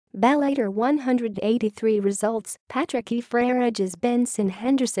Bellator 183 results. Patricky Freire edges Benson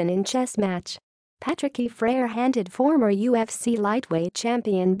Henderson in chess match. Patricky Freire handed former UFC lightweight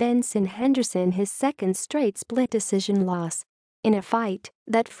champion Benson Henderson his second straight split decision loss. In a fight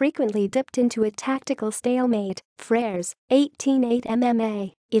that frequently dipped into a tactical stalemate, Freire's 18-8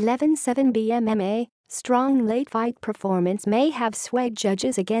 MMA, 11-7 BMMA, strong late fight performance may have swayed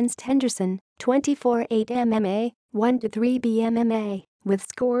judges against Henderson, 24-8 MMA, 1-3 BMMA, with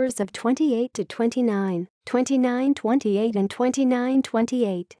scores of 28-29, 29-28 and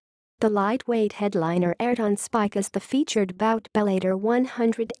 29-28. The lightweight headliner aired on Spike as the featured bout Bellator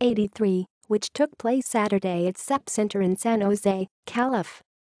 183, which took place Saturday at SAP Center in San Jose, Calif.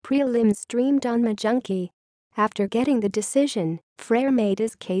 Prelims streamed on MMAjunkie. After getting the decision, Freire made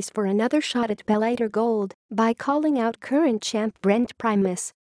his case for another shot at Bellator gold by calling out current champ Brent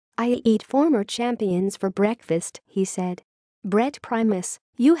Primus. "I eat former champions for breakfast," he said. "Brent Primus,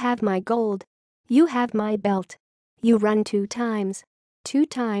 you have my gold. You have my belt. You run 2 times. 2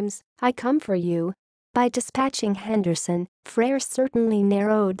 times, I come for you." By dispatching Henderson, Freire certainly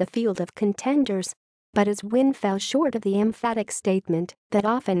narrowed the field of contenders. But his win fell short of the emphatic statement that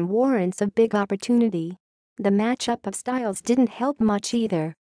often warrants a big opportunity. The matchup of styles didn't help much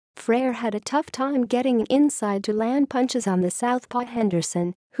either. Freire had a tough time getting inside to land punches on the southpaw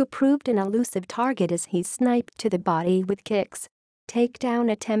Henderson, who proved an elusive target as he sniped to the body with kicks. Takedown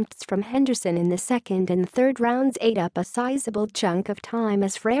attempts from Henderson in the second and third rounds ate up a sizable chunk of time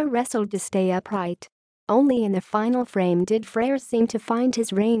as Freire wrestled to stay upright. Only in the final frame did Freire seem to find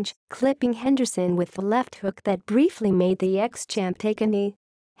his range, clipping Henderson with the left hook that briefly made the ex-champ take a knee.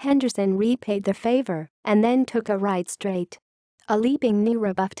 Henderson repaid the favor and then took a right straight. A leaping knee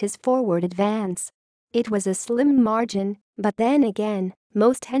rebuffed his forward advance. It was a slim margin, but then again,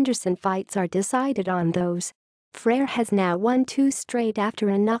 most Henderson fights are decided on those. Freire has now won 2 straight after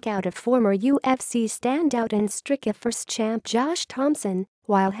a knockout of former UFC standout and Strikeforce first champ Josh Thompson,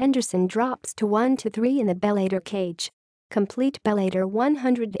 while Henderson drops to 1-3 in the Bellator cage. Complete Bellator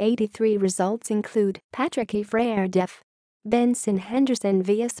 183 results include Patricky Freire def. Benson Henderson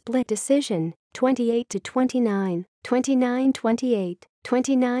via split decision, 28-29, 29-28,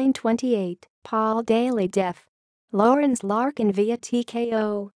 29-28, Paul Daly def. Lawrence Larkin via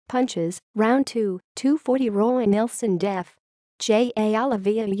TKO, punches, round 2, 240 Roy Nelson def. J. Ayala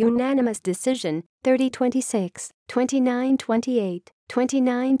via unanimous decision, 30-26, 29-28,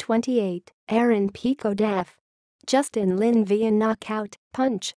 29-28, Aaron Pico def. Justin Lin via knockout,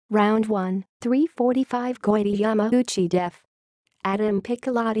 punch, round 1, 345 Goiti Yamauchi def. Adam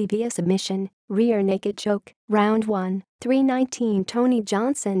Piccolotti via submission, rear naked choke, round 1, 319 Tony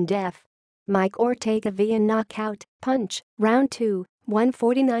Johnson def. Mike Ortega via knockout, punch, round 2,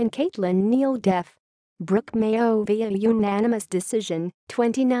 149 Caitlin Neal def. Brooke Mayo via unanimous decision,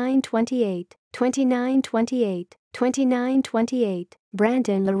 29-28, 29-28, 29-28,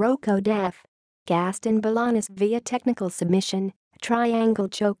 Brandon LaRocco def. Gaston Bolanos via technical submission, triangle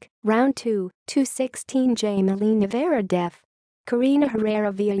choke, round 2, 216 Jaime Navarra def. Karina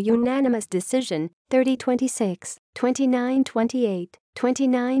Herrera via unanimous decision, 30-26, 29-28,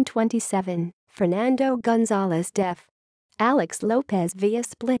 29-27, Fernando Gonzalez def. Alex Lopez via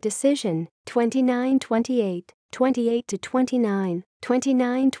split decision, 29-28, 28-29,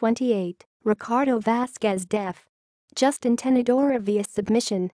 29-28, Ricardo Vasquez def. Justin Tenedora via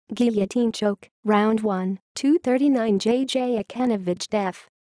submission, guillotine choke, round 1, 239 JJ Akanovich def.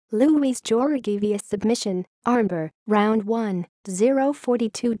 Luis Jorge via submission, armbar, round 1,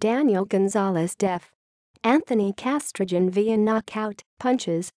 042 Daniel Gonzalez def. Anthony Castrogen via knockout,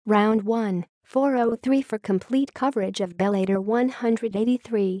 punches, round 1, 403. For complete coverage of Bellator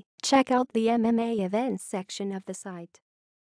 183, check out the MMA events section of the site.